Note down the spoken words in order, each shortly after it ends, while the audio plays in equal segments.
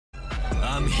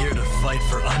I'm here to fight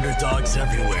for underdogs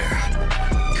everywhere.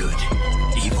 Good,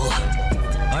 evil,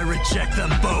 I reject them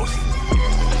both.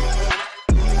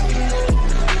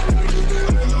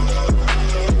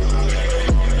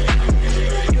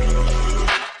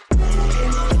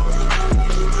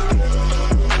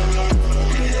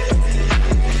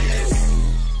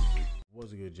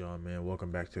 What's good, y'all, man?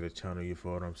 Welcome back to the channel, you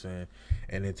feel what I'm saying?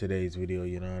 And in today's video,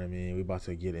 you know what I mean, we about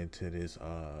to get into this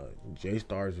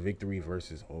J-Star's victory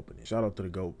versus opening. Shout out to the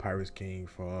GOAT Pirates King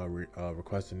for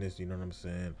requesting this, you know what I'm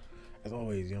saying? As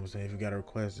always, you know what I'm saying, if you got a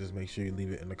request, just make sure you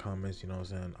leave it in the comments, you know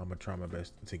what I'm saying? I'm gonna try my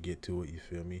best to get to it, you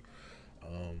feel me?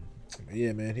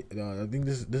 Yeah, man, I think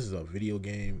this is a video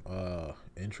game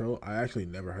intro. I actually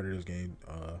never heard of this game,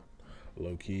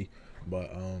 low-key,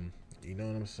 but you know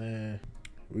what I'm saying?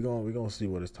 We gonna see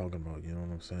what it's talking about, you know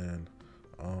what I'm saying?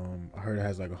 I heard it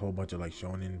has like a whole bunch of like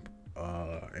shonen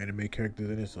anime characters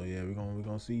in it, so yeah, we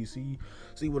gonna see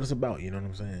what it's about, you know what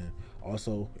I'm saying?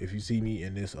 Also, if you see me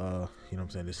in this you know what I'm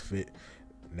saying, this fit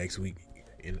next week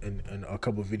in a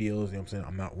couple of videos, you know what I'm saying,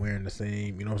 I'm not wearing the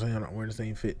same, you know what I'm saying, I'm not wearing the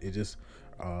same fit. It's just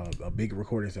a big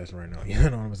recording session right now, you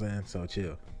know what I'm saying? So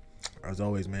chill. As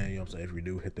always, man, you know what I'm saying, if you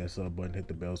do, hit that sub button, hit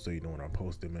the bell so you know when I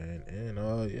post it, man. And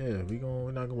yeah,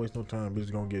 we're not gonna waste no time. We're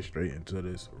just gonna get straight into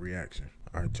this reaction.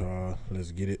 All right, y'all,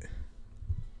 let's get it.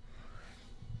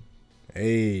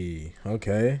 Hey,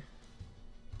 okay.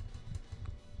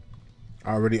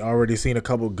 Already seen a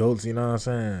couple goats, you know what I'm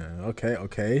saying?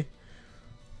 Okay.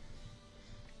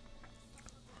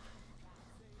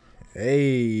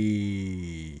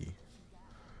 Hey.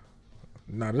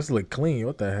 Nah, this look clean.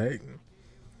 What the heck?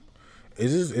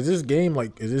 Is this game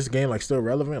like still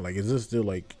relevant? Like, is this still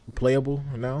like playable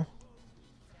now?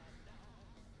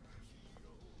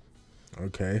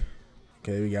 Okay,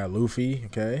 we got Luffy.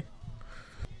 Okay.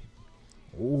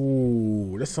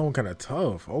 Ooh, this song kind of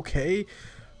tough. Okay,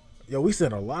 yo, we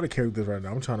sent a lot of characters right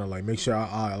now. I'm trying to like make sure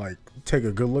I like take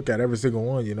a good look at every single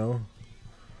one, you know.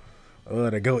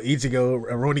 To go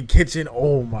Ichigo, Aroni Kitchen.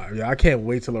 Oh my, yeah, I can't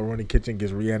wait till Aroni Kitchen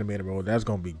gets reanimated, bro. That's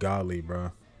gonna be godly,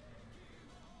 bro.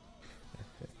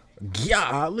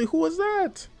 Golly, who was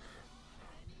that?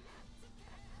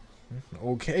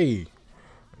 Okay,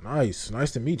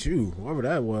 nice to meet you, whoever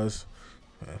that was.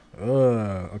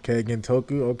 Okay,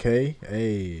 Gintoku. Okay,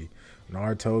 hey,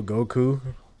 Naruto, Goku.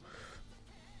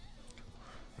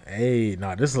 Hey,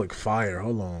 nah, this look fire.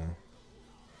 Hold on.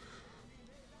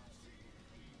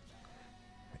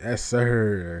 Yes,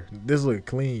 sir. This look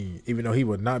clean, even though he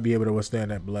would not be able to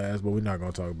withstand that blast, but we're not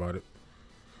gonna talk about it.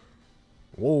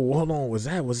 Whoa, hold on. Was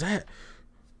that?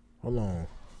 Hold on.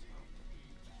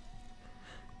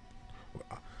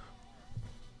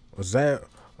 Was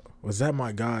that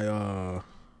my guy?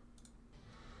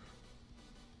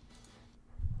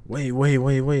 Wait.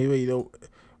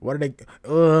 What are they?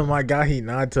 Oh my God,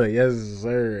 Hinata. Yes,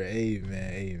 sir. Hey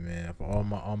man. For all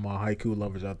my haiku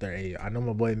lovers out there, hey, I know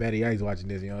my boy Matty Ice watching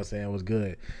this. You know what I'm saying? It was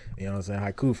good. You know what I'm saying?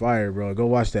 Haiku fire, bro. Go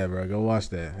watch that, bro. Go watch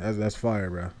that. That's fire,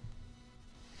 bro.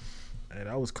 Hey,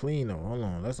 that was clean though. Hold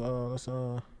on. Let's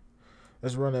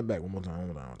run that back one more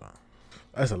time.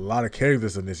 That's a lot of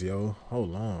characters in this, yo.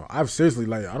 Hold on. I've seriously,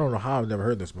 like, I don't know how I've never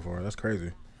heard this before. That's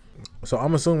crazy. So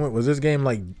I'm assuming, was this game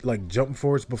like Jump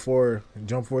Force before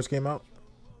Jump Force came out?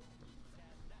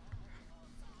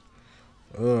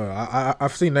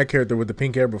 I've seen that character with the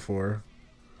pink hair before.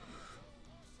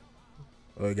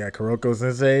 You got Kuroko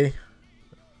Sensei.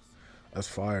 That's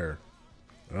fire.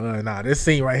 Nah, this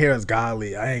scene right here is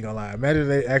godly. I ain't gonna lie. Imagine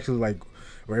they actually like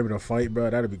were able to fight, bro.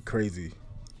 That'd be crazy.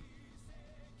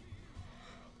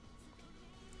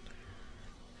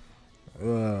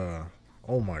 Oh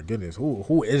my goodness.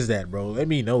 Who is that, bro? Let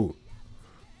me know.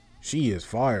 She is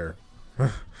fire.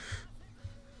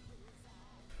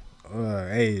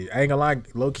 Hey, I ain't gonna lie,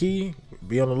 low key,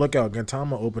 be on the lookout.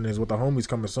 Gintama openings with the homies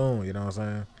coming soon, you know what I'm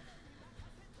saying?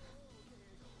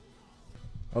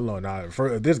 Hold on, now, if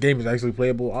this game is actually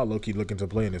playable, I'll low-key look into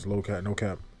playing this, no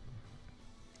cap.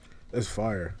 That's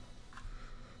fire.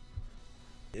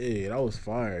 Yeah, that was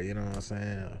fire, you know what I'm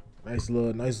saying? Nice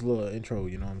little intro,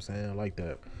 you know what I'm saying? I like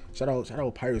that. Shout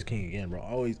out Pirates King again, bro.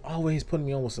 Always putting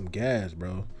me on with some gas,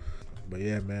 bro. But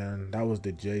yeah, man, that was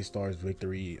the J-Star's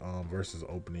victory versus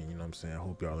opening, you know what I'm saying? I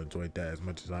hope y'all enjoyed that as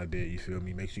much as I did, you feel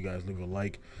me? Make sure you guys leave a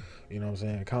like, you know what I'm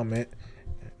saying? Comment.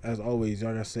 As always,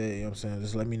 like I said, you know what I'm saying,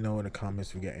 just let me know in the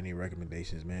comments if you got any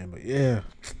recommendations, man. But yeah,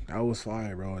 that was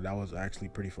fire, bro. That was actually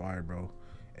pretty fire, bro.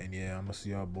 And yeah, I'm gonna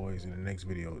see y'all boys in the next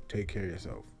video. Take care of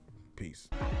yourself. Peace.